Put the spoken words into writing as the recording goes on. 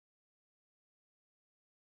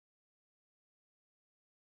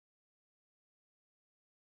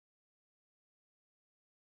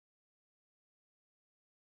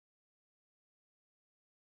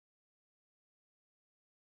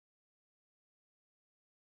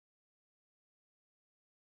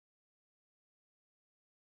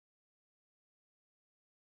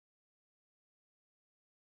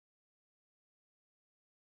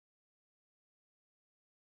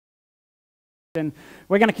And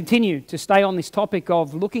we're going to continue to stay on this topic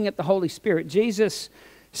of looking at the Holy Spirit. Jesus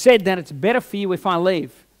said that it's better for you if I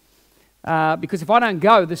leave, because if I don't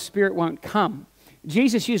go, the Spirit won't come.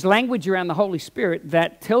 Jesus used language around the Holy Spirit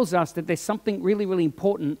that tells us that there's something really, really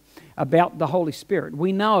important about the Holy Spirit.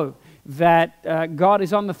 We know that God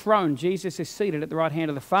is on the throne. Jesus is seated at the right hand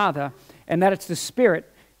of the Father, and that it's the Spirit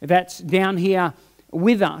that's down here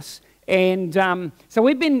with us. And so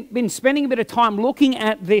we've been spending a bit of time looking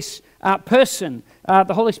at this person.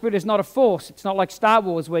 The Holy Spirit is not a force. It's not like Star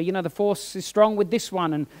Wars where, the force is strong with this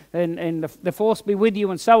one and the force be with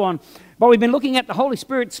you and so on. But we've been looking at the Holy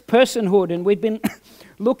Spirit's personhood, and we've been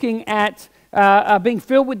looking at being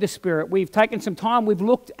filled with the Spirit. We've taken some time. We've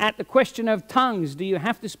looked at the question of tongues. Do you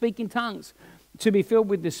have to speak in tongues to be filled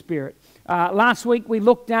with the Spirit? Last week we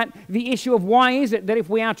looked at the issue of why is it that if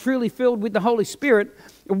we are truly filled with the Holy Spirit,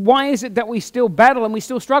 why is it that we still battle and we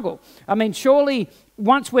still struggle? I mean, surely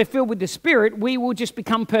once we're filled with the Spirit, we will just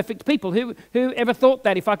become perfect people. Who ever thought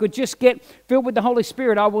that? If I could just get filled with the Holy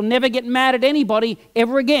Spirit, I will never get mad at anybody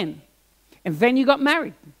ever again. And then you got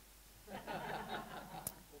married.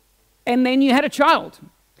 And then you had a child.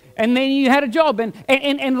 And then you had a job, and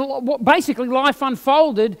basically life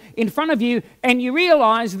unfolded in front of you, and you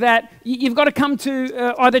realize that you've got to come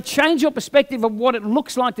to either change your perspective of what it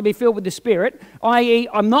looks like to be filled with the Spirit, i.e.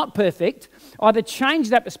 I'm not perfect, either change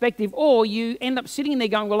that perspective, or you end up sitting there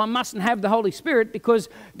going, well, I mustn't have the Holy Spirit because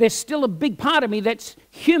there's still a big part of me that's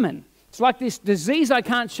human. It's like this disease I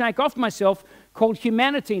can't shake off myself called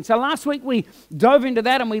humanity. And so last week we dove into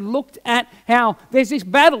that and we looked at how there's this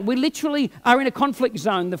battle. We literally are in a conflict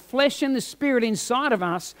zone. The flesh and the spirit inside of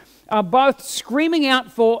us are both screaming out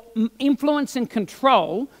for influence and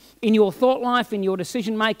control in your thought life, in your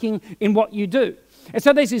decision making, in what you do. And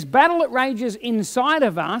so there's this battle that rages inside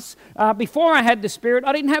of us. Before I had the Spirit,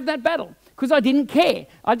 I didn't have that battle because I didn't care.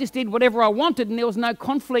 I just did whatever I wanted, and there was no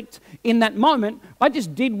conflict in that moment. I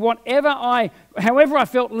just did however I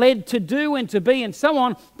felt led to do and to be and so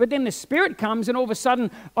on. But then the Spirit comes, and all of a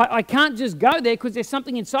sudden, I can't just go there because there's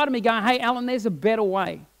something inside of me going, hey, Alan, there's a better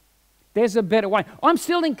way. There's a better way. I'm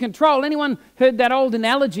still in control. Anyone heard that old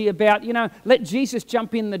analogy about, let Jesus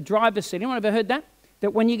jump in the driver's seat? Anyone ever heard that?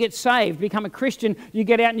 That when you get saved, become a Christian, you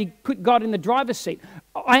get out and you put God in the driver's seat.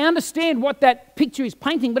 I understand what that picture is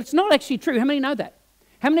painting, but it's not actually true. How many know that?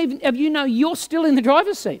 How many of you know you're still in the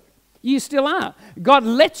driver's seat? You still are. God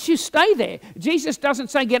lets you stay there. Jesus doesn't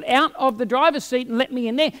say, get out of the driver's seat and let me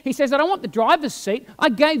in there. He says, I don't want the driver's seat. I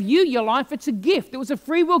gave you your life. It's a gift. It was a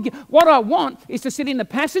free will gift. What I want is to sit in the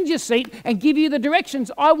passenger seat and give you the directions.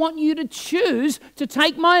 I want you to choose to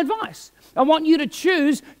take my advice. I want you to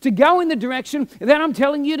choose to go in the direction that I'm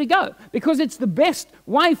telling you to go, because it's the best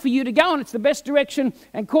way for you to go, and it's the best direction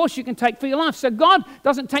and course you can take for your life. So God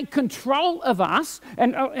doesn't take control of us.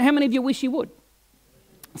 And how many of you wish He would?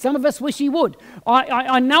 Some of us wish He would.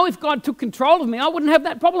 I know if God took control of me, I wouldn't have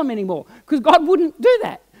that problem anymore, because God wouldn't do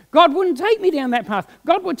that. God wouldn't take me down that path.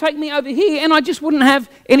 God would take me over here, and I just wouldn't have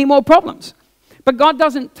any more problems. But God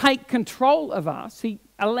doesn't take control of us. He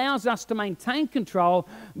allows us to maintain control,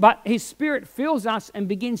 but His Spirit fills us and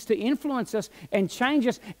begins to influence us and change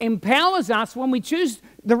us, empowers us when we choose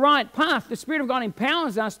the right path. The Spirit of God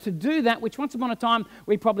empowers us to do that, which once upon a time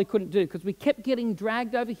we probably couldn't do, because we kept getting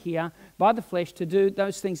dragged over here by the flesh to do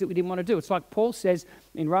those things that we didn't want to do. It's like Paul says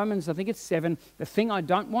in Romans, I think it's 7, the thing I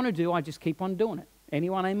don't want to do, I just keep on doing it.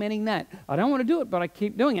 Anyone amening that? I don't want to do it, but I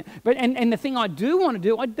keep doing it. And the thing I do want to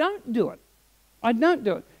do, I don't do it. I don't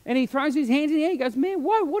do it. And he throws his hands in the air. He goes, man,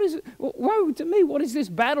 whoa, what is it? Whoa, to me, what is this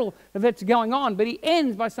battle that's going on? But he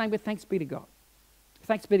ends by saying, but thanks be to God.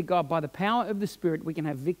 Thanks be to God. By the power of the Spirit, we can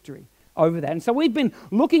have victory over that. And so we've been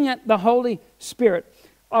looking at the Holy Spirit.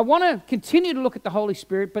 I want to continue to look at the Holy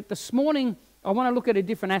Spirit, but this morning I want to look at a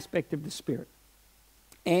different aspect of the Spirit.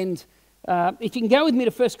 And if you can go with me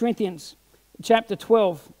to 1 Corinthians chapter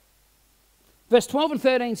 12, verse 12 and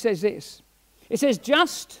 13 says this. It says,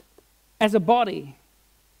 just as a body,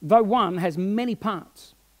 though one, has many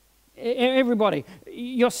parts. Everybody,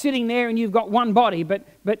 you're sitting there and you've got one body, but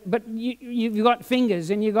you've got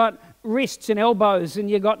fingers and you've got wrists and elbows and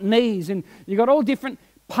you've got knees and you've got all different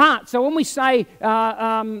parts. So when we say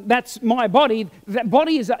that's my body, that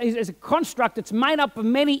body is a construct. It's made up of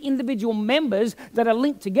many individual members that are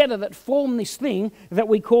linked together that form this thing that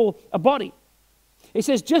we call a body. It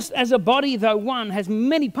says, just as a body, though one, has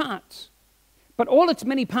many parts, but all its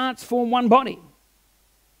many parts form one body.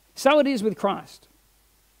 So it is with Christ.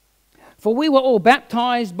 For we were all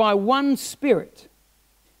baptized by one Spirit,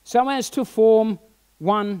 so as to form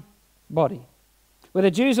one body. Whether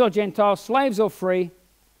Jews or Gentiles, slaves or free,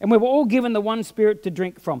 And we were all given the one Spirit to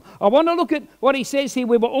drink from. I want to look at what he says here.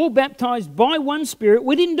 We were all baptized by one Spirit.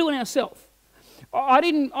 We didn't do it ourselves. I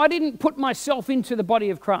didn't put myself into the body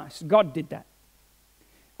of Christ. God did that.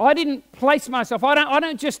 I didn't place myself. I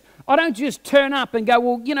don't just turn up and go,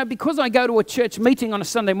 well, you know, because I go to a church meeting on a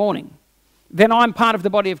Sunday morning, then I'm part of the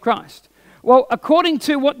body of Christ. Well, according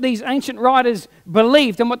to what these ancient writers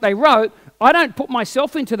believed and what they wrote, I don't put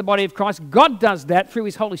myself into the body of Christ. God does that through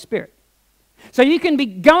his Holy Spirit. So you can be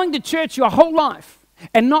going to church your whole life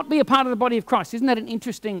and not be a part of the body of Christ. Isn't that an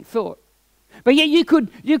interesting thought? But yet you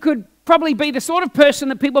could probably be the sort of person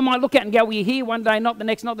that people might look at and go, well, you're here one day, not the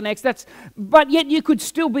next, not the next. But yet you could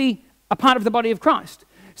still be a part of the body of Christ.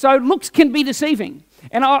 So looks can be deceiving.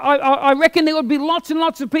 And I reckon there would be lots and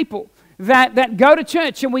lots of people that go to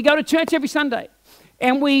church, and we go to church every Sunday,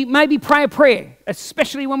 and we maybe pray a prayer,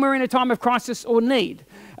 especially when we're in a time of crisis or need.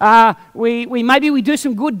 Maybe we do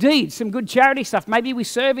some good deeds, some good charity stuff. Maybe we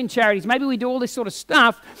serve in charities. Maybe we do all this sort of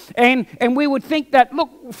stuff. And we would think that,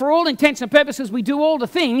 look, for all intents and purposes, we do all the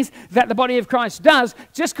things that the body of Christ does.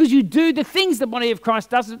 Just because you do the things the body of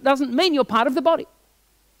Christ does doesn't mean you're part of the body.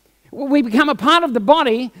 We become a part of the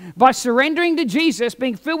body by surrendering to Jesus,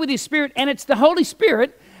 being filled with his Spirit, and it's the Holy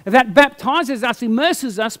Spirit that baptizes us,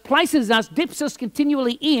 immerses us, places us, dips us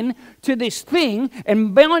continually in to this thing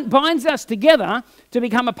and binds us together to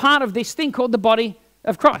become a part of this thing called the body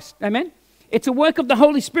of Christ. Amen? It's a work of the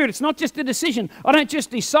Holy Spirit. It's not just a decision. I don't just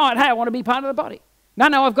decide, hey, I want to be part of the body.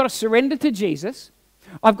 No, I've got to surrender to Jesus.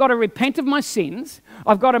 I've got to repent of my sins.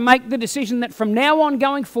 I've got to make the decision that from now on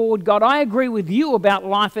going forward, God, I agree with you about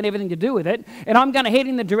life and everything to do with it, and I'm going to head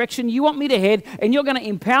in the direction you want me to head, and you're going to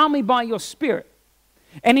empower me by your Spirit.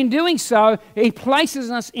 And in doing so, he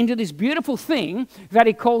places us into this beautiful thing that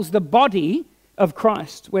he calls the body of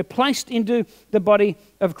Christ. We're placed into the body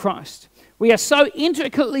of Christ. We are so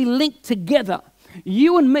intricately linked together.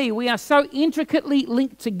 You and me, we are so intricately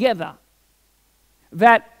linked together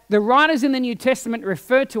that the writers in the New Testament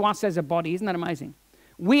refer to us as a body. Isn't that amazing?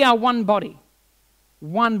 We are one body.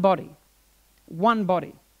 One body. One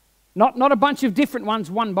body. Not a bunch of different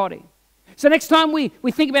ones, one body. So next time we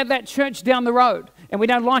think about that church down the road and we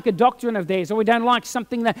don't like a doctrine of theirs or we don't like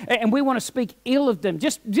something and we want to speak ill of them,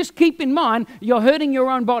 just keep in mind you're hurting your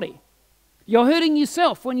own body. You're hurting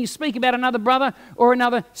yourself when you speak about another brother or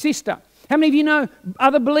another sister. How many of you know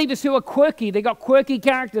other believers who are quirky? They've got quirky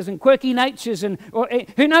characters and quirky natures.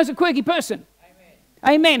 Who knows a quirky person?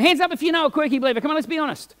 Amen. Amen. Hands up if you know a quirky believer. Come on, let's be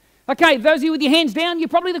honest. Okay, those of you with your hands down, you're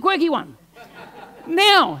probably the quirky one.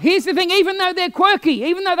 Now, here's the thing, even though they're quirky,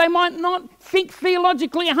 even though they might not think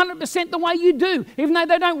theologically 100% the way you do, even though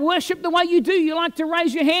they don't worship the way you do, you like to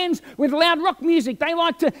raise your hands with loud rock music, they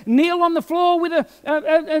like to kneel on the floor with a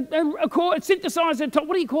synthesizer.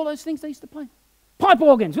 What do you call those things they used to play? Pipe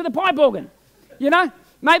organs, with a pipe organ, you know?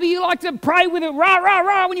 Maybe you like to pray with a rah, rah,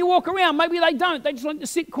 rah when you walk around. Maybe they don't. They just like to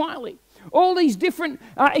sit quietly. All these different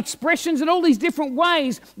expressions and all these different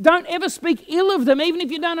ways, don't ever speak ill of them, even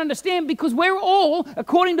if you don't understand, because we're all,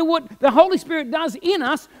 according to what the Holy Spirit does in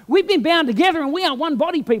us, we've been bound together and we are one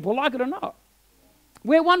body, people, like it or not.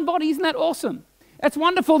 We're one body. Isn't that awesome? It's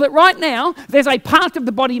wonderful that right now there's a part of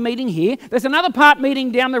the body meeting here, there's another part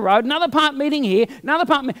meeting down the road, another part meeting here, another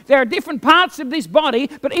part. There are different parts of this body,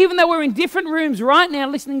 but even though we're in different rooms right now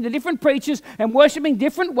listening to different preachers and worshiping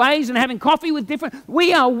different ways and having coffee with different,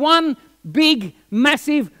 we are one big,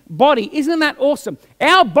 massive body. Isn't that awesome?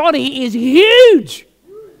 Our body is huge.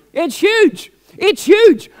 It's huge. It's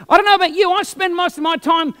huge. I don't know about you. I spend most of my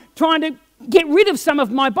time trying to get rid of some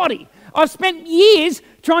of my body. I've spent years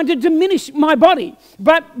trying to diminish my body.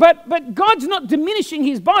 But God's not diminishing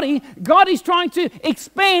his body. God is trying to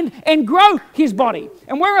expand and grow his body.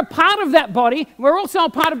 And we're a part of that body. We're also a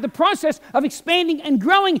part of the process of expanding and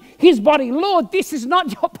growing his body. Lord, this is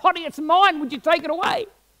not your body, it's mine. Would you take it away?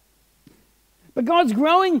 But God's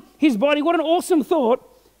growing his body. What an awesome thought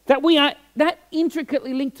that we are that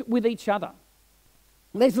intricately linked with each other.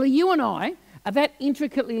 Leslie, you and I are that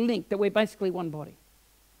intricately linked that we're basically one body.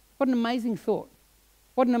 What an amazing thought.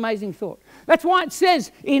 What an amazing thought. That's why it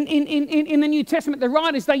says in the New Testament, the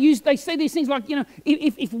writers, they say these things like, you know,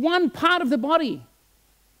 if one part of the body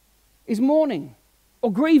is mourning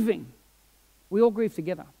or grieving, we all grieve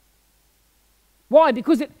together. Why?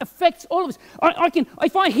 Because it affects all of us.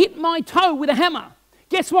 If I hit my toe with a hammer,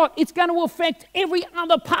 guess what? It's going to affect every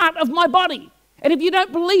other part of my body. And if you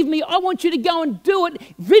don't believe me, I want you to go and do it,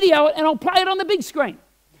 video it, and I'll play it on the big screen.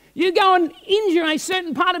 You go and injure a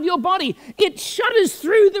certain part of your body, it shudders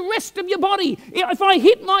through the rest of your body. If I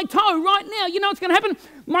hit my toe right now, you know what's going to happen?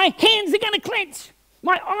 My hands are going to clench.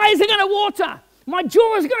 My eyes are going to water. My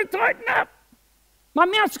jaw is going to tighten up. My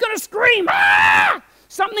mouth's going to scream. Ah!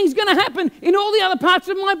 something's going to happen in all the other parts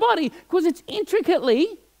of my body because it's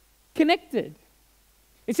intricately connected.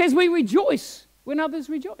 It says we rejoice when others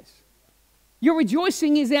rejoice. Your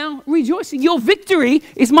rejoicing is our rejoicing. Your victory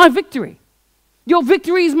is my victory. Your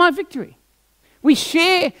victory is my victory. We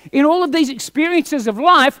share in all of these experiences of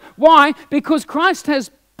life. Why? Because Christ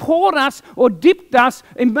has poured us or dipped us,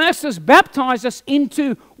 immersed us, baptized us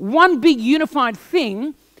into one big unified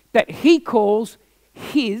thing that he calls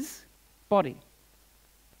his body.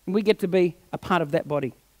 And we get to be a part of that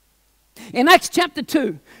body. In Acts chapter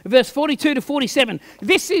 2, verse 42 to 47,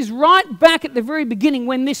 this is right back at the very beginning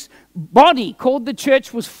when this body called the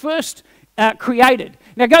church was first created.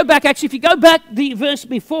 Now go back, actually, if you go back the verse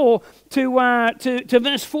before to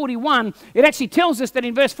verse 41, it actually tells us that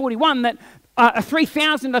in verse 41 that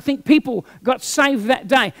 3,000, I think, people got saved that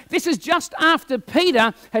day. This is just after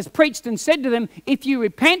Peter has preached and said to them, if you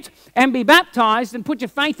repent and be baptized and put your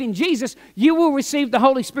faith in Jesus, you will receive the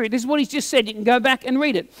Holy Spirit. This is what he's just said. You can go back and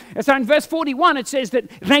read it. And so in verse 41, it says that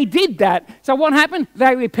they did that. So what happened?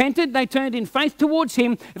 They repented. They turned in faith towards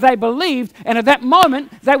him. They believed. And at that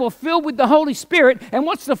moment, they were filled with the Holy Spirit. And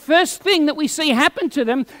what's the first thing that we see happen to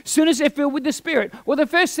them as soon as they're filled with the Spirit? Well, the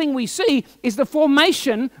first thing we see is the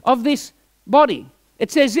formation of this body.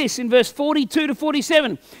 It says this in verse 42 to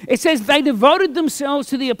 47. It says, they devoted themselves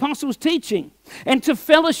to the apostles' teaching and to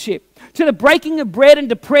fellowship, to the breaking of bread and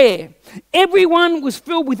to prayer. Everyone was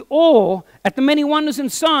filled with awe at the many wonders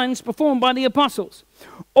and signs performed by the apostles.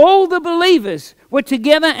 All the believers were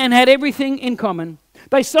together and had everything in common.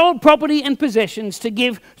 They sold property and possessions to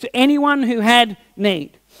give to anyone who had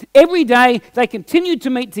need. Every day they continued to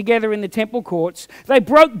meet together in the temple courts. They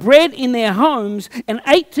broke bread in their homes and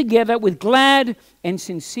ate together with glad and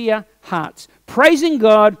sincere hearts, praising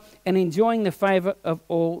God and enjoying the favor of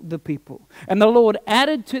all the people. And the Lord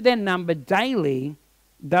added to their number daily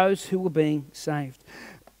those who were being saved.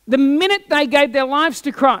 The minute they gave their lives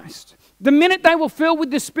to Christ, the minute they were filled with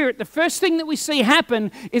the Spirit, the first thing that we see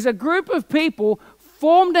happen is a group of people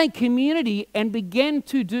formed a community and began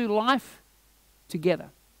to do life together.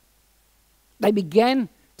 They began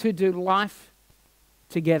to do life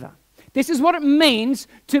together. This is what it means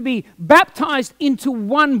to be baptized into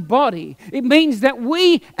one body. It means that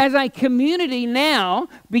we as a community now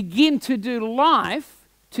begin to do life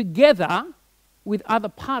together with other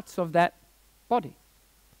parts of that body.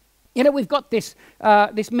 You know, we've got this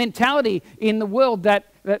mentality in the world that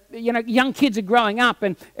you know, young kids are growing up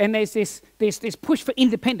and there's this push for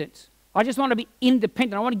independence. I just want to be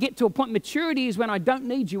independent. I want to get to a point. Maturity is when I don't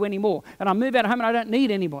need you anymore. And I move out of home and I don't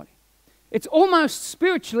need anybody. It's almost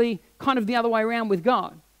spiritually kind of the other way around with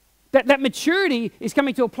God. That maturity is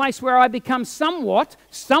coming to a place where I become somewhat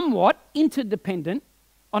interdependent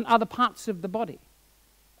on other parts of the body.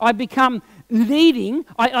 I become needing,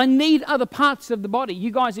 I need other parts of the body.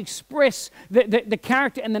 You guys express the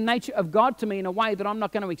character and the nature of God to me in a way that I'm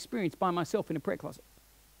not going to experience by myself in a prayer closet.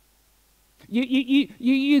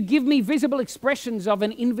 You give me visible expressions of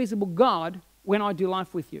an invisible God when I do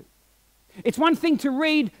life with you. It's one thing to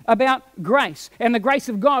read about grace and the grace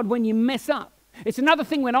of God when you mess up. It's another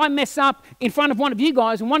thing when I mess up in front of one of you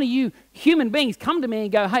guys and one of you human beings come to me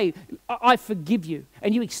and go, hey, I forgive you.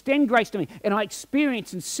 And you extend grace to me. And I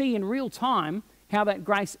experience and see in real time how that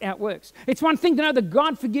grace outworks. It's one thing to know that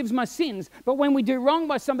God forgives my sins, but when we do wrong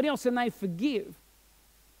by somebody else and they forgive,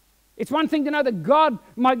 it's one thing to know that God,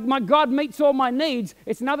 my God meets all my needs.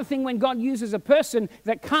 It's another thing when God uses a person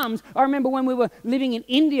that comes. I remember when we were living in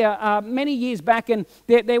India many years back, and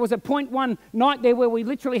there was a point one night there where we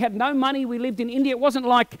literally had no money. We lived in India. It wasn't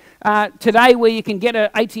like today where you can get an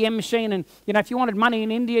ATM machine, and you know, if you wanted money in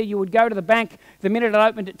India, you would go to the bank. The minute it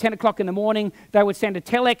opened at 10 o'clock in the morning, they would send a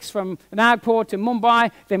telex from Nagpur to Mumbai.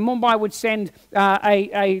 Then Mumbai would send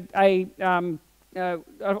I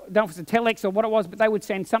don't know if it's a telex or what it was, but they would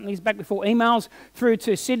send something, these back before emails, through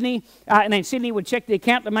to Sydney, and then Sydney would check the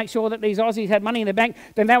account to make sure that these Aussies had money in the bank.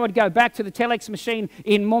 Then they would go back to the telex machine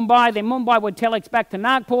in Mumbai. Then Mumbai would telex back to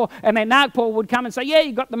Nagpur, and then Nagpur would come and say, yeah,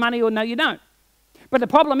 you got the money, or no, you don't. But the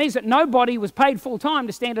problem is that nobody was paid full time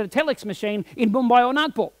to stand at a telex machine in Mumbai or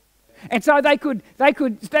Nagpur. And so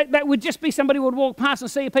that would just be somebody who would walk past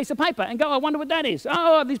and see a piece of paper and go, I wonder what that is.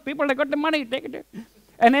 Oh, these people, they got the money.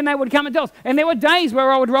 And then they would come and tell us. And there were days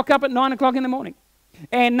where I would rock up at 9 o'clock in the morning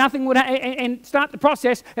and nothing would, and start the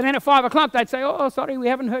process. And then at 5 o'clock, they'd say, oh, sorry, we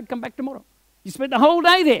haven't heard, come back tomorrow. You spent the whole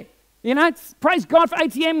day there. You know, praise God for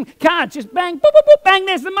ATM cards. Just bang, boop, boop, boop, bang,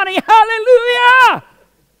 there's the money. Hallelujah.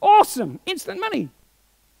 Awesome. Instant money.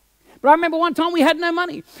 But I remember one time we had no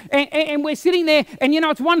money. And we're sitting there, and you know,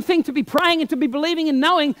 it's one thing to be praying and to be believing and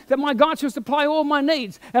knowing that my God shall supply all my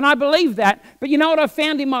needs. And I believe that. But you know what I've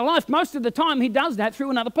found in my life? Most of the time he does that through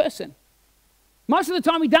another person. Most of the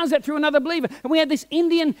time he does that through another believer. And we had this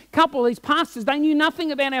Indian couple, these pastors, they knew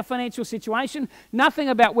nothing about our financial situation, nothing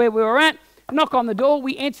about where we were at. Knock on the door,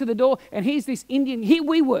 we answer the door, and here's this Indian, here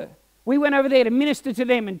we were. We went over there to minister to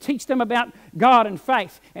them and teach them about God and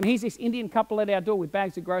faith. And here's this Indian couple at our door with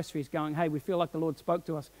bags of groceries going, hey, we feel like the Lord spoke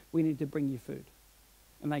to us. We need to bring you food.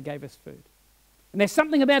 And they gave us food. And there's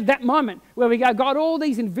something about that moment where we go, God, all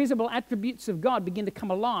these invisible attributes of God begin to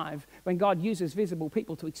come alive when God uses visible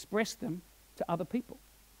people to express them to other people.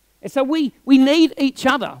 And so we need each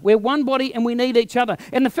other. We're one body and we need each other.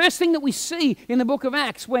 And the first thing that we see in the book of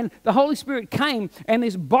Acts, when the Holy Spirit came and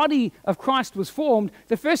this body of Christ was formed,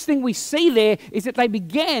 the first thing we see there is that they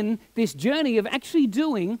began this journey of actually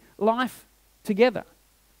doing life together.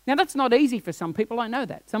 Now that's not easy for some people, I know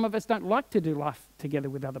that. Some of us don't like to do life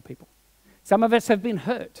together with other people. Some of us have been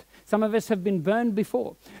hurt. Some of us have been burned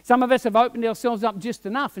before. Some of us have opened ourselves up just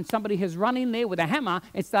enough and somebody has run in there with a hammer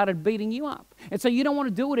and started beating you up. And so you don't want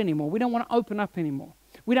to do it anymore. We don't want to open up anymore.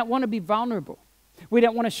 We don't want to be vulnerable. We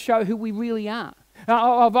don't want to show who we really are.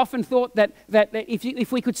 I've often thought that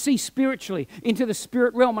if we could see spiritually into the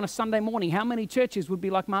spirit realm on a Sunday morning, how many churches would be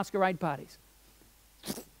like masquerade parties?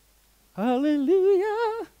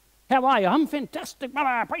 Hallelujah. How are you? I'm fantastic,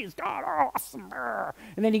 brother. Praise God. Oh, awesome.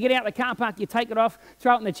 And then you get out of the car park, you take it off,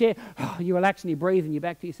 throw it in the chair, you relax and you breathe and you're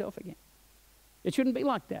back to yourself again. It shouldn't be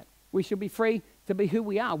like that. We should be free to be who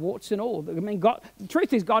we are, warts and all. I mean, God, the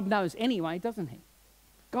truth is God knows anyway, doesn't he?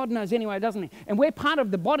 God knows anyway, doesn't he? And we're part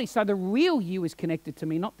of the body, so the real you is connected to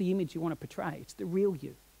me, not the image you want to portray. It's the real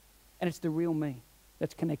you. And it's the real me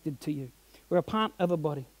that's connected to you. We're a part of a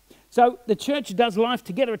body. So the church does life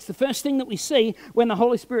together. It's the first thing that we see when the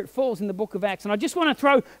Holy Spirit falls in the book of Acts. And I just want to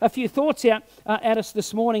throw a few thoughts out at us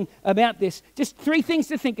this morning about this. Just 3 things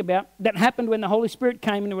to think about that happened when the Holy Spirit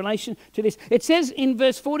came in relation to this. It says in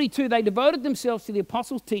verse 42, they devoted themselves to the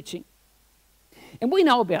apostles' teaching. And we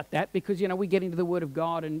know about that because, you know, we get into the Word of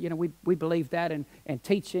God and, you know, we believe that and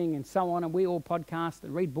teaching and so on. And we all podcast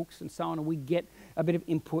and read books and so on and we get a bit of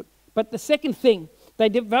input. But the second thing, they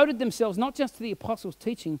devoted themselves not just to the apostles'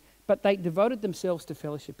 teaching, but they devoted themselves to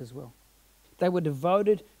fellowship as well. They were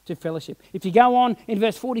devoted to fellowship. If you go on in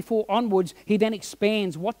verse 44 onwards, he then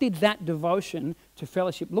expands, what did that devotion to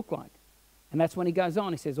fellowship look like? And that's when he goes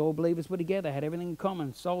on. He says, all believers were together, had everything in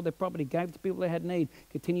common, sold their property, gave to people they had need,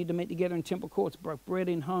 continued to meet together in temple courts, broke bread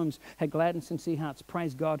in homes, had glad and sincere hearts,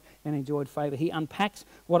 praised God and enjoyed favor. He unpacks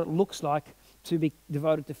what it looks like to be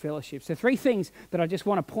devoted to fellowship. So 3 things that I just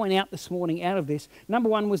want to point out this morning out of this. Number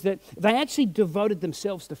 1 was that they actually devoted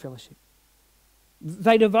themselves to fellowship.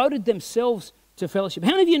 They devoted themselves to fellowship.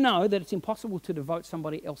 How many of you know that it's impossible to devote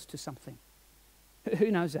somebody else to something?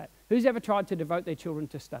 Who knows that? Who's ever tried to devote their children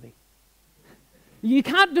to study? You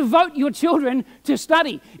can't devote your children to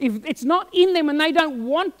study. If it's not in them and they don't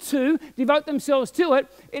want to devote themselves to it,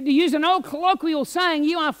 to use an old colloquial saying,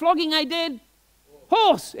 you are flogging a dead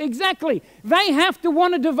horse. Exactly. They have to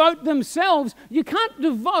want to devote themselves. You can't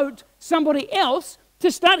devote somebody else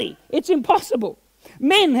to study. It's impossible.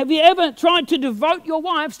 Men, have you ever tried to devote your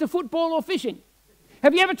wives to football or fishing?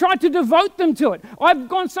 Have you ever tried to devote them to it? I've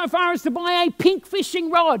gone so far as to buy a pink fishing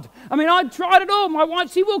rod. I mean, I've tried it all. My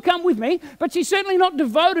wife, she will come with me, but she's certainly not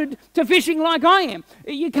devoted to fishing like I am.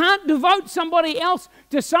 You can't devote somebody else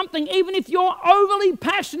to something, even if you're overly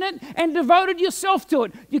passionate and devoted yourself to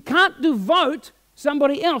it. You can't devote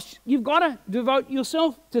somebody else. You've got to devote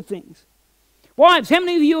yourself to things. Wives, how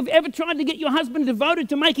many of you have ever tried to get your husband devoted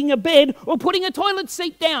to making a bed or putting a toilet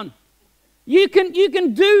seat down? You can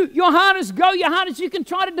do your hardest, go your hardest. You can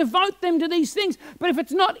try to devote them to these things, but if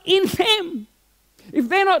it's not in them, if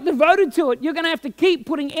they're not devoted to it, you're going to have to keep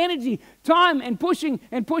putting energy, time, and pushing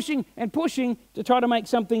and pushing and pushing to try to make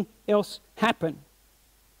something else happen.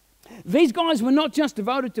 These guys were not just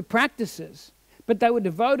devoted to practices, but they were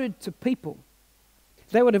devoted to people.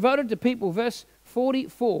 They were devoted to people. Verse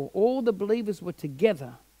 44, all the believers were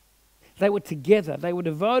together. They were together. They were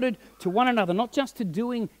devoted to one another, not just to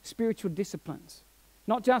doing spiritual disciplines,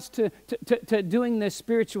 not just to doing the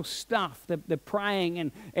spiritual stuff, the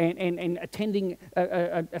praying and attending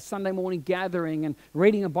a Sunday morning gathering and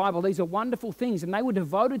reading a Bible. These are wonderful things, and they were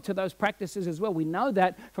devoted to those practices as well. We know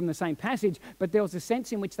that from the same passage, but there was a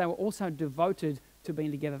sense in which they were also devoted to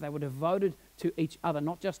being together. They were devoted to each other,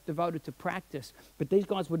 not just devoted to practice, but these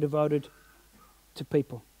guys were devoted to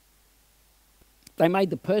people. They made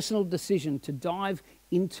the personal decision to dive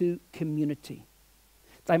into community.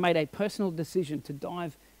 They made a personal decision to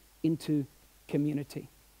dive into community.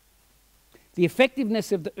 The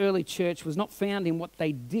effectiveness of the early church was not found in what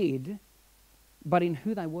they did, but in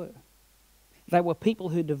who they were. They were people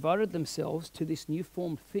who devoted themselves to this new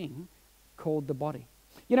formed thing called the body.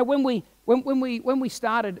 You know, when we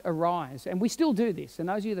started Arise, and we still do this, and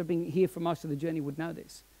those of you that have been here for most of the journey would know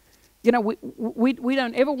this. You know, we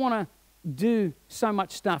don't ever want to do so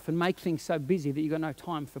much stuff and make things so busy that you've got no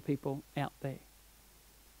time for people out there.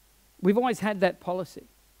 We've always had that policy.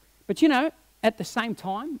 But you know, at the same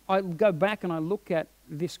time, I go back and I look at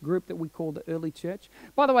this group that we call the early church.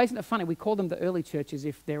 By the way, isn't it funny? We call them the early church as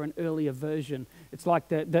if they're an earlier version. It's like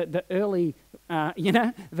the early,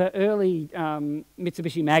 the early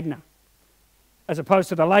Mitsubishi Magna, as opposed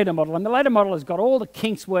to the later model. And the later model has got all the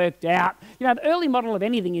kinks worked out. You know, the early model of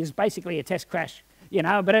anything is basically a test crash. You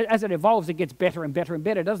know, but as it evolves, it gets better and better and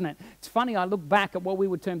better, doesn't it? It's funny, I look back at what we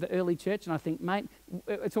would term the early church, and I think, mate,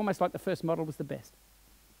 it's almost like the first model was the best.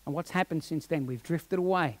 And what's happened since then? We've drifted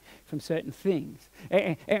away from certain things.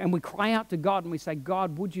 And we cry out to God and we say,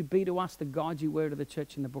 God, would you be to us the God you were to the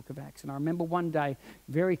church in the book of Acts? And I remember one day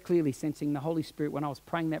very clearly sensing the Holy Spirit when I was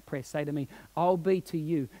praying that prayer say to me, I'll be to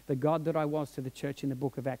you the God that I was to the church in the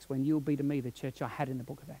book of Acts when you'll be to me the church I had in the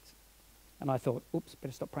book of Acts. And I thought, oops,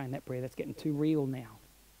 better stop praying that prayer. That's getting too real now.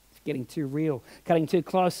 It's getting too real, cutting too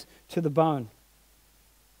close to the bone.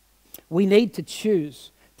 We need to choose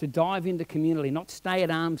to dive into community, not stay at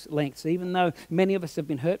arm's length. Even though many of us have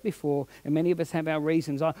been hurt before and many of us have our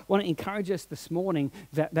reasons, I want to encourage us this morning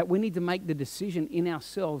that we need to make the decision in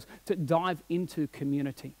ourselves to dive into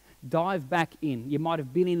community. Dive back in. You might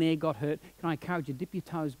have been in there, got hurt. Can I encourage you, dip your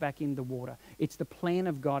toes back in the water. It's the plan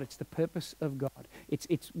of God. It's the purpose of God.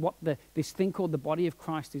 It's what this thing called the body of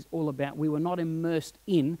Christ is all about. We were not immersed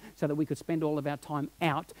in so that we could spend all of our time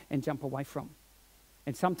out and jump away from.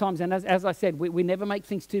 And sometimes, and as I said, we never make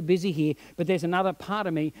things too busy here, but there's another part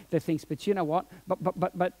of me that thinks, but you know what?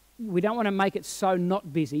 But we don't want to make it so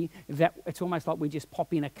not busy that it's almost like we just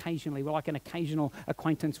pop in occasionally. We're like an occasional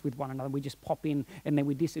acquaintance with one another. We just pop in and then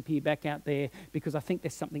we disappear back out there, because I think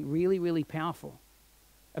there's something really, really powerful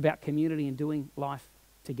about community and doing life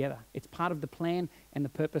together. It's part of the plan and the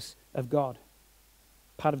purpose of God.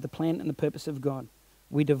 Part of the plan and the purpose of God.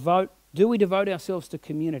 Do we devote ourselves to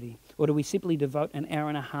community, or do we simply devote an hour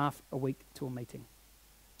and a half a week to a meeting?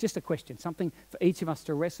 Just a question, something for each of us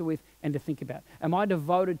to wrestle with and to think about. Am I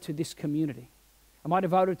devoted to this community? Am I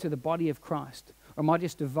devoted to the body of Christ? Or am I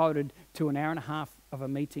just devoted to an hour and a half of a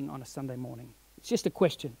meeting on a Sunday morning? It's just a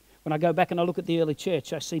question. When I go back and I look at the early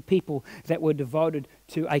church, I see people that were devoted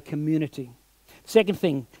to a community. Second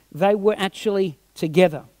thing, they were actually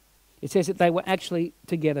together. It says that they were actually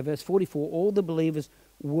together. Verse 44, all the believers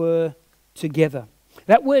were together.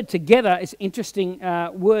 That word together is an interesting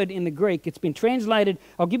word in the Greek. It's been translated,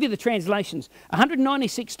 I'll give you the translations.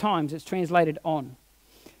 196 times it's translated on.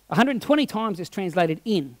 120 times it's translated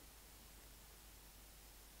in.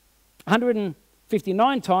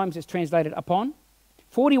 159 times it's translated upon.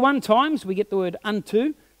 41 times we get the word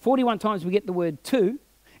unto. 41 times we get the word to.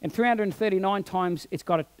 And 339 times it's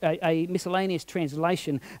got a miscellaneous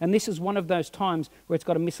translation. And this is one of those times where it's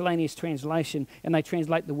got a miscellaneous translation and they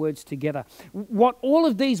translate the words together. What all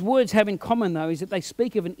of these words have in common, though, is that they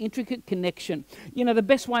speak of an intricate connection. You know, the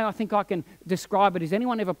best way I think I can describe it is,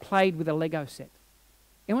 anyone ever played with a Lego set?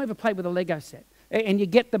 Anyone ever played with a Lego set? And you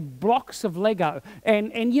get the blocks of Lego.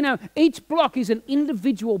 And you know, each block is an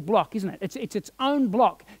individual block, isn't it? It's its own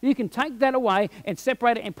block. You can take that away and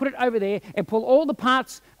separate it and put it over there and pull all the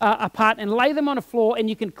parts apart and lay them on a floor, and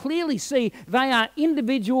you can clearly see they are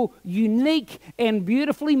individual, unique, and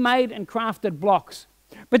beautifully made and crafted blocks.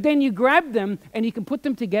 But then you grab them and you can put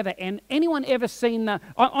them together. And anyone ever seen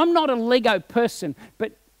I'm not a Lego person,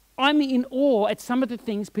 but I'm in awe at some of the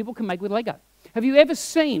things people can make with Lego. Have you ever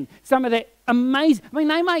seen some of the amazing... I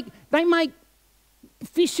mean, they make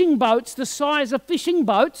fishing boats the size of fishing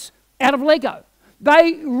boats out of Lego.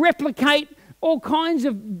 They replicate all kinds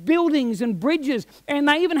of buildings and bridges, and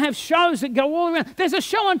they even have shows that go all around. There's a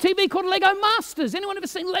show on TV called Lego Masters. Anyone ever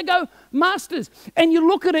seen Lego Masters? And you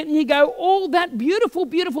look at it and you go, all that beautiful,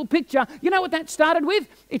 beautiful picture. You know what that started with?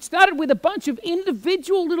 It started with a bunch of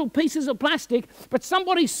individual little pieces of plastic, but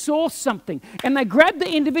somebody saw something, and they grabbed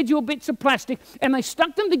the individual bits of plastic and they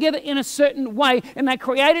stuck them together in a certain way, and they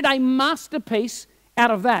created a masterpiece out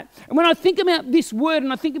of that. And when I think about this word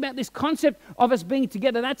and I think about this concept of us being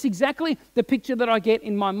together, that's exactly the picture that I get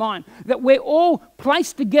in my mind. That we're all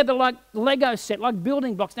placed together like Lego set, like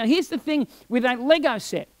building blocks. Now here's the thing with a Lego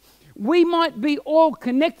set. We might be all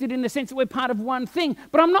connected in the sense that we're part of one thing,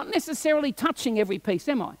 but I'm not necessarily touching every piece,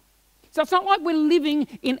 am I? So it's not like we're living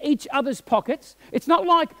in each other's pockets. It's not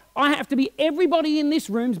like I have to be everybody in this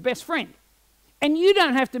room's best friend. And you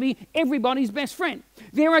don't have to be everybody's best friend.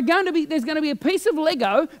 There's going to be a piece of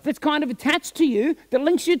Lego that's kind of attached to you that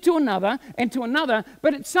links you to another and to another.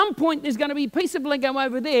 But at some point, there's going to be a piece of Lego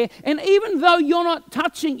over there. And even though you're not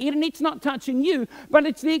touching it and it's not touching you, but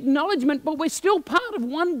it's the acknowledgement, but we're still part of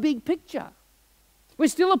one big picture. We're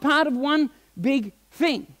still a part of one big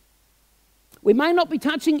thing. We may not be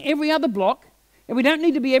touching every other block, and we don't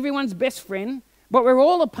need to be everyone's best friend, but we're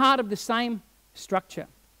all a part of the same structure.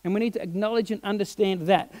 And we need to acknowledge and understand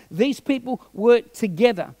that. These people worked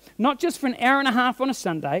together, not just for an hour and a half on a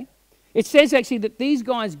Sunday. It says actually that these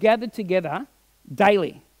guys gathered together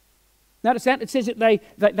daily. Notice that? It says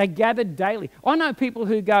that they gathered daily. I know people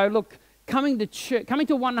who go, look, coming to church, coming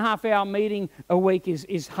to a 1.5 hour meeting a week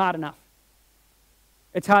is hard enough.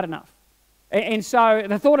 It's hard enough. And so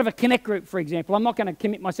the thought of a connect group, for example, I'm not going to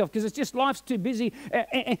commit myself because it's just life's too busy.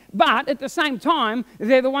 But at the same time,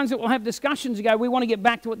 they're the ones that will have discussions and go, we want to get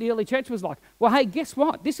back to what the early church was like. Well, hey, guess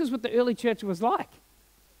what? This is what the early church was like.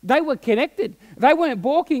 They were connected. They weren't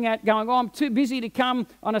balking at going, oh, I'm too busy to come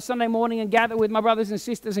on a Sunday morning and gather with my brothers and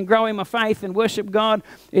sisters and grow in my faith and worship God.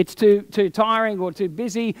 It's too tiring or too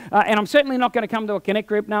busy. And I'm certainly not going to come to a connect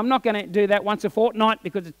group. No, I'm not going to do that once a fortnight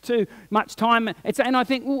because it's too much time. And I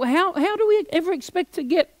think, well, how do we ever expect to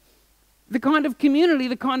get the kind of community,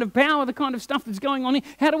 the kind of power, the kind of stuff that's going on here?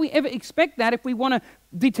 How do we ever expect that if we want to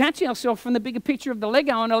detach ourselves from the bigger picture of the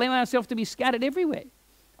Lego and allow ourselves to be scattered everywhere?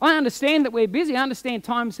 I understand that we're busy. I understand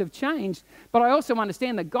times have changed, but I also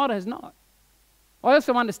understand that God has not. I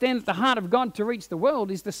also understand that the heart of God to reach the world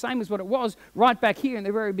is the same as what it was right back here in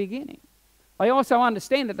the very beginning. I also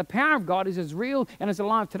understand that the power of God is as real and as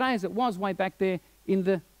alive today as it was way back there in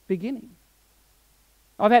the beginning.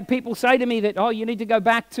 I've had people say to me that, oh, you need to go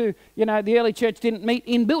back to, the early church didn't meet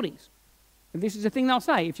in buildings. And this is the thing they'll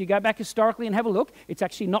say. If you go back historically and have a look, it's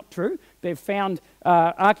actually not true. They've found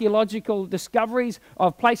archaeological discoveries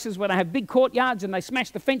of places where they have big courtyards and they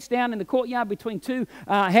smashed the fence down in the courtyard between two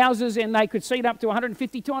houses and they could seat up to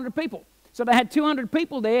 150, 200 people. So they had 200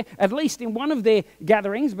 people there, at least in one of their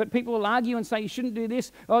gatherings, but people will argue and say you shouldn't do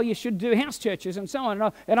this, oh, you should do house churches and so on.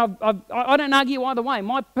 I don't argue either way.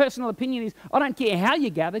 My personal opinion is I don't care how you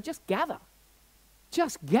gather, just gather.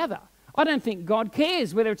 Just gather. I don't think God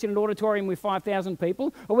cares whether it's in an auditorium with 5,000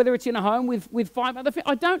 people or whether it's in a home with 5 other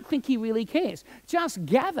people. I don't think he really cares. Just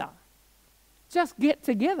gather. Just get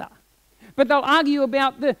together. But they'll argue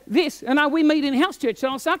about this, and we meet in house church. So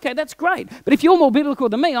I'll say, okay, that's great. But if you're more biblical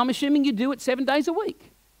than me, I'm assuming you do it 7 days a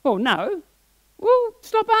week. Well, no. Well,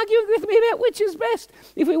 stop arguing with me about which is best.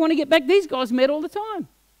 If we want to get back, these guys met all the time.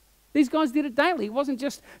 These guys did it daily. It wasn't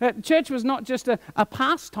just, church was not just a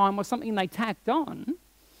pastime or something they tacked on.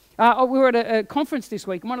 We were at a conference this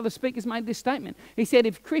week, and one of the speakers made this statement. He said,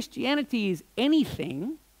 if Christianity is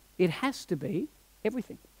anything, it has to be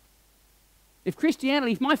everything.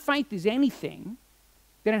 If my faith is anything,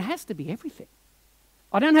 then it has to be everything.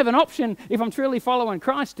 I don't have an option, if I'm truly following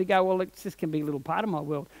Christ, to go, well, it just can be a little part of my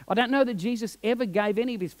world. I don't know that Jesus ever gave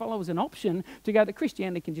any of his followers an option to go that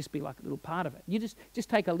Christianity can just be like a little part of it. You just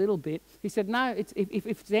take a little bit. He said, no, if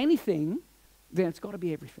it's anything, then it's got to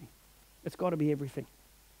be everything. It's got to be everything.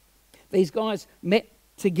 These guys met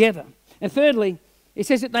together. And thirdly, it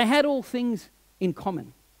says that they had all things in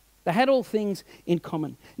common. They had all things in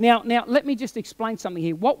common. Now, let me just explain something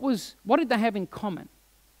here. What did they have in common?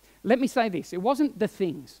 Let me say this. It wasn't the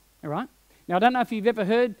things, all right? Now, I don't know if you've ever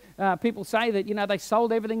heard people say that, they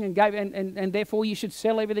sold everything and gave, and therefore you should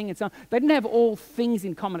sell everything and so on. They didn't have all things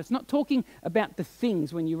in common. It's not talking about the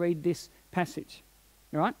things when you read this passage,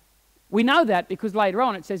 all right? We know that because later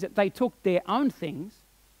on it says that they took their own things,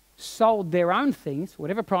 sold their own things,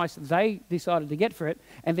 whatever price they decided to get for it,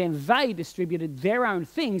 and then they distributed their own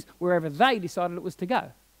things wherever they decided it was to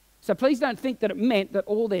go. So please don't think that it meant that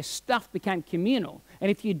all their stuff became communal.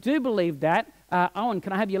 And if you do believe that, Owen,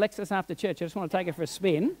 can I have your Lexus after church? I just want to take it for a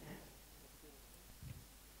spin.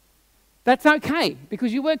 That's okay,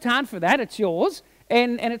 because you worked hard for that. It's yours,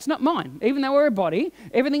 and it's not mine. Even though we're a body,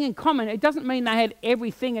 everything in common, it doesn't mean they had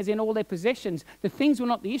everything as in all their possessions. The things were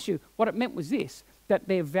not the issue. What it meant was this, that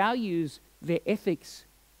their values, their ethics,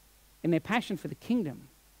 and their passion for the kingdom,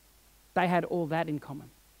 they had all that in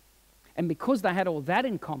common. And because they had all that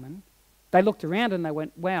in common, they looked around and they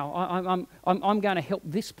went, wow, I'm going to help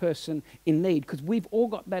this person in need, because we've all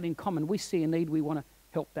got that in common. We see a need, we want to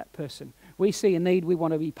help that person. We see a need, we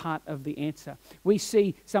want to be part of the answer. We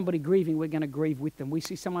see somebody grieving, we're going to grieve with them. We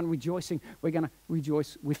see someone rejoicing, we're going to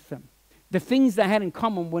rejoice with them. The things they had in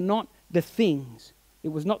common were not the things. It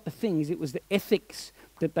was not the things, it was the ethics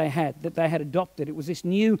that they had adopted. It was this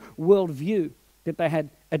new worldview that they had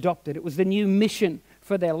adopted. It was the new mission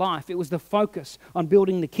for their life. It was the focus on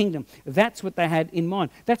building the kingdom. That's what they had in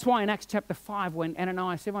mind. That's why in Acts chapter 5, when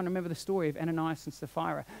Ananias, everyone remember the story of Ananias and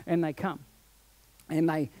Sapphira, and they come and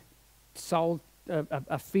they sold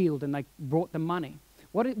a field and they brought the money.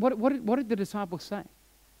 What did the disciples say?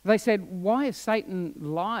 They said, why has Satan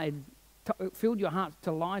filled your heart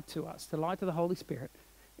to lie to us, to lie to the Holy Spirit?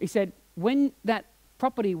 He said, when that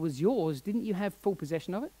property was yours, didn't you have full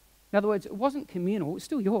possession of it? In other words, it wasn't communal, it's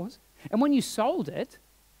still yours. And when you sold it,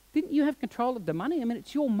 didn't you have control of the money? I mean,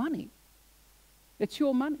 it's your money. It's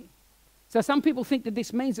your money. So some people think that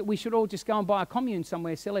this means that we should all just go and buy a commune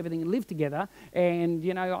somewhere, sell everything and live together, and,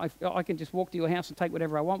 you know, I can just walk to your house and take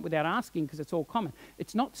whatever I want without asking because it's all common.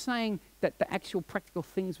 It's not saying that the actual practical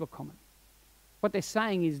things were common. What they're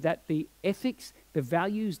saying is that the ethics, the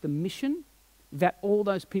values, the mission that all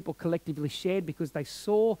those people collectively shared because they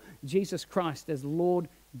saw Jesus Christ as Lord,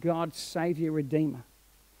 God, Saviour, Redeemer,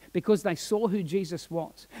 because they saw who Jesus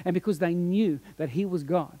was, and because they knew that he was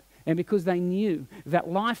God, and because they knew that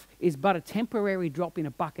life is but a temporary drop in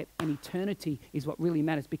a bucket and eternity is what really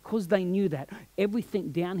matters, because they knew that,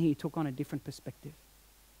 everything down here took on a different perspective.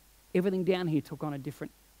 Everything down here took on a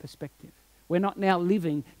different perspective. We're not now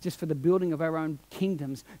living just for the building of our own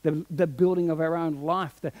kingdoms, the building of our own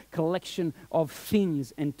life, the collection of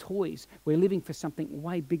things and toys. We're living for something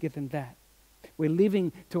way bigger than that. We're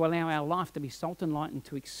living to allow our life to be salt and light and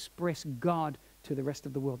to express God to the rest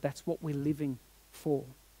of the world. That's what we're living for.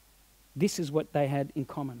 This is what they had in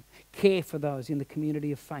common. Care for those in the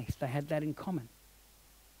community of faith. They had that in common.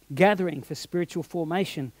 Gathering for spiritual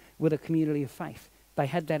formation with a community of faith. They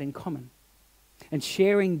had that in common. And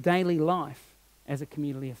sharing daily life as a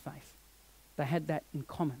community of faith. They had that in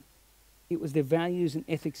common. It was their values and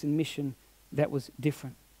ethics and mission that was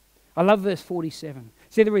different. I love verse 47.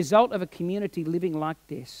 See, the result of a community living like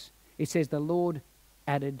this, it says the Lord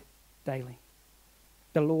added daily.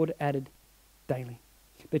 The Lord added daily.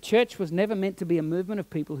 The church was never meant to be a movement of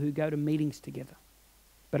people who go to meetings together,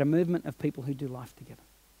 but a movement of people who do life together.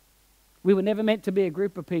 We were never meant to be a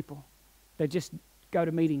group of people that just go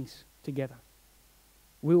to meetings together.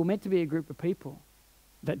 We were meant to be a group of people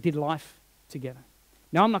that did life together.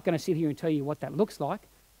 Now, I'm not going to sit here and tell you what that looks like.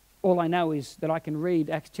 All I know is that I can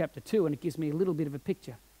read Acts chapter 2 and it gives me a little bit of a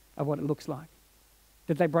picture of what it looks like.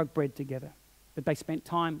 That they broke bread together, that they spent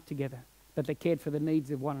time together, that they cared for the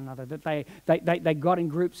needs of one another, that they got in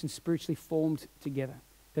groups and spiritually formed together,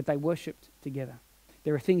 that they worshipped together.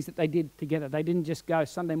 There are things that they did together. They didn't just go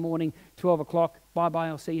Sunday morning, 12 o'clock, bye-bye,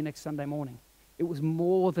 I'll see you next Sunday morning. It was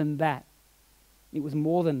more than that. It was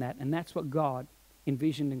more than that, and that's what God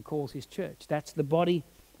envisioned and calls his church. That's the body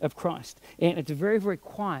of Christ. And it's very, very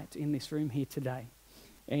quiet in this room here today.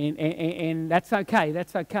 And that's okay.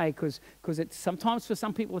 That's okay because it's sometimes for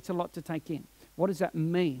some people it's a lot to take in. What does that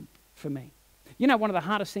mean for me? You know, one of the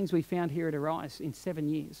hardest things we found here at Arise in 7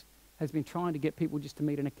 years has been trying to get people just to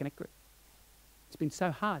meet in a connect group. It's been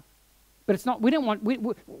so hard. But it's not. We don't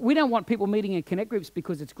want people meeting in connect groups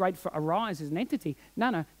because it's great for Arise as an entity.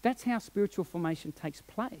 No. That's how spiritual formation takes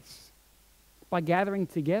place. By gathering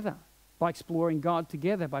together, by exploring God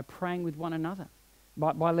together, by praying with one another,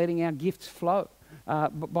 by letting our gifts flow,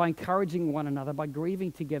 by encouraging one another, by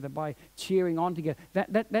grieving together, by cheering on together.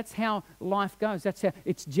 That's how life goes. That's how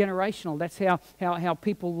it's generational. That's how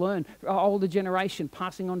people learn. Older generation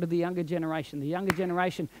passing on to the younger generation. The younger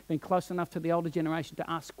generation being close enough to the older generation to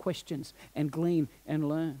ask questions and glean and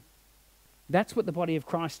learn. That's what the body of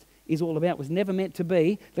Christ is all about. It was never meant to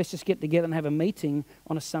be, let's just get together and have a meeting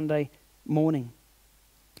on a Sunday morning.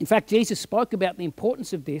 In fact, Jesus spoke about the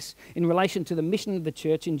importance of this in relation to the mission of the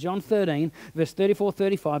church in John 13, verse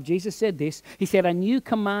 34-35. Jesus said this. He said, "A new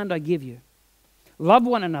command I give you. Love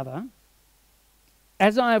one another.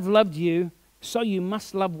 As I have loved you, so you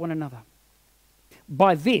must love one another.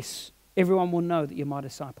 By this, everyone will know that you're my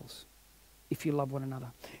disciples, if you love one another."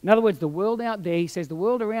 In other words, the world out there, he says, the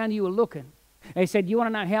world around you are looking. And he said, you want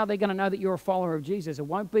to know how they're going to know that you're a follower of Jesus? It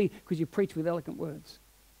won't be because you preach with eloquent words.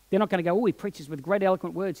 They're not going to go, oh, he preaches with great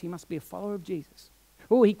eloquent words. He must be a follower of Jesus.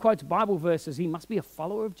 Oh, he quotes Bible verses. He must be a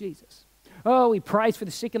follower of Jesus. Oh, he prays for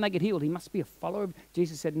the sick and they get healed. He must be a follower of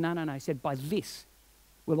Jesus. Said, no. He said, by this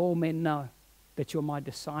will all men know that you're my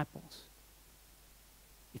disciples.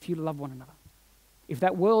 If you love one another. If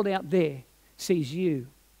that world out there sees you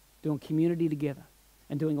doing community together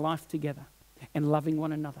and doing life together and loving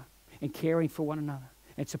one another and caring for one another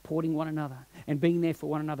and supporting one another and being there for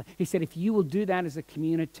one another. He said, if you will do that as a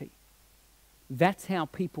community, that's how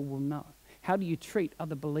people will know. How do you treat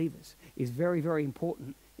other believers is very, very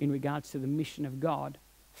important in regards to the mission of God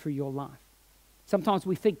through your life. Sometimes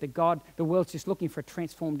we think that the world's just looking for a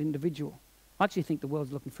transformed individual. I actually think the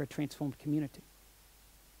world's looking for a transformed community.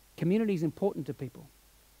 Community is important to people.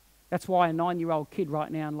 That's why a 9-year-old kid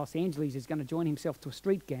right now in Los Angeles is going to join himself to a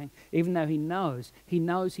street gang, even though he knows.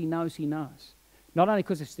 Not only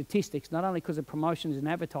because of statistics, not only because of promotions and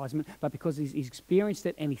advertisement, but because he's experienced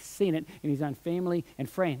it and he's seen it in his own family and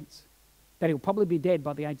friends. That he'll probably be dead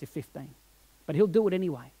by the age of 15. But he'll do it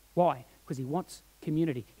anyway. Why? Because he wants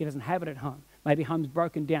community. He doesn't have it at home. Maybe home's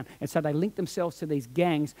broken down. And so they link themselves to these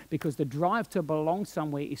gangs because the drive to belong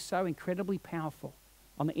somewhere is so incredibly powerful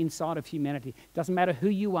on the inside of humanity. It doesn't matter who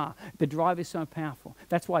you are, the drive is so powerful.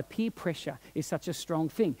 That's why peer pressure is such a strong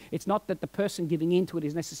thing. It's not that the person giving into it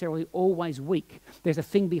is necessarily always weak. There's a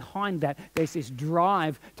thing behind that. There's this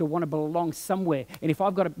drive to want to belong somewhere. And if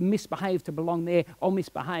I've got to misbehave to belong there, I'll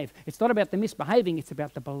misbehave. It's not about the misbehaving, it's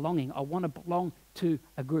about the belonging. I want to belong to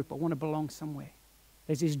a group. I want to belong somewhere.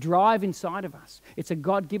 There's this drive inside of us. It's a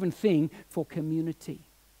God-given thing for community.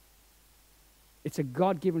 It's a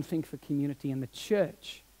God-given thing for community, and the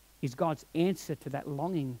church is God's answer to that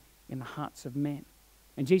longing in the hearts of men.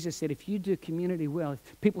 And Jesus said, if you do community well, if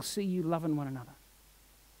people see you loving one another,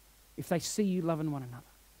 if they see you loving one another,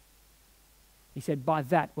 he said, by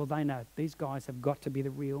that will they know these guys have got to be the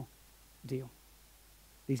real deal.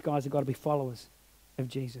 These guys have got to be followers of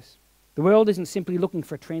Jesus. The world isn't simply looking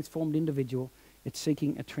for a transformed individual, it's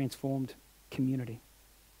seeking a transformed community.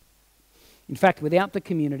 In fact, without the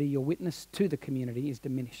community, your witness to the community is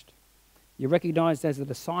diminished. You're recognized as a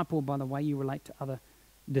disciple by the way you relate to other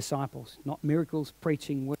disciples, not miracles,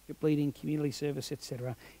 preaching, worship leading, community service,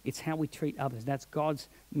 etc. It's how we treat others. That's God's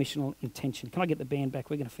missional intention. Can I get the band back?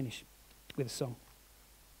 We're going to finish with a song.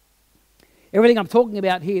 Everything I'm talking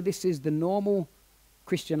about here, this is the normal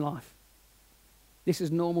Christian life. This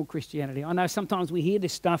is normal Christianity. I know sometimes we hear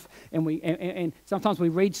this stuff and sometimes we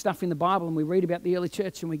read stuff in the Bible and we read about the early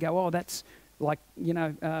church and we go, oh, that's like,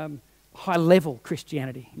 high-level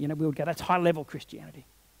Christianity. We would go, that's high-level Christianity.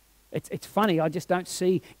 It's funny, I just don't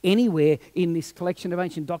see anywhere in this collection of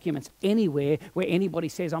ancient documents, anywhere where anybody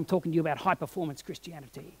says, I'm talking to you about high-performance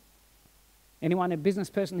Christianity. Anyone, a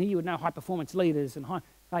business person here, you would know high-performance leaders and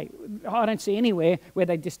I don't see anywhere where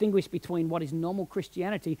they distinguish between what is normal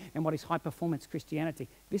Christianity and what is high-performance Christianity.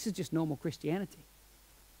 This is just normal Christianity.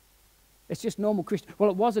 It's just normal Christianity.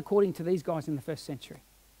 Well, it was according to these guys in the first century.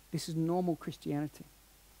 This is normal Christianity.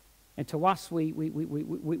 And to us,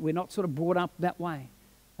 we're not sort of brought up that way.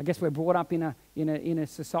 I guess we're brought up in a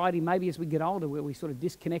society, maybe as we get older, where we sort of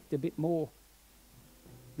disconnect a bit more,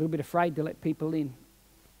 a little bit afraid to let people in,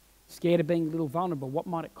 scared of being a little vulnerable. What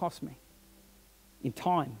might it cost me? In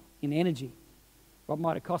time, in energy. What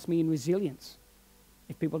might it cost me in resilience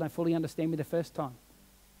if people don't fully understand me the first time?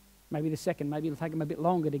 Maybe the second, maybe it'll take them a bit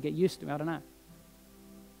longer to get used to me, I don't know.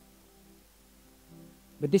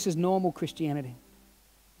 But this is normal Christianity.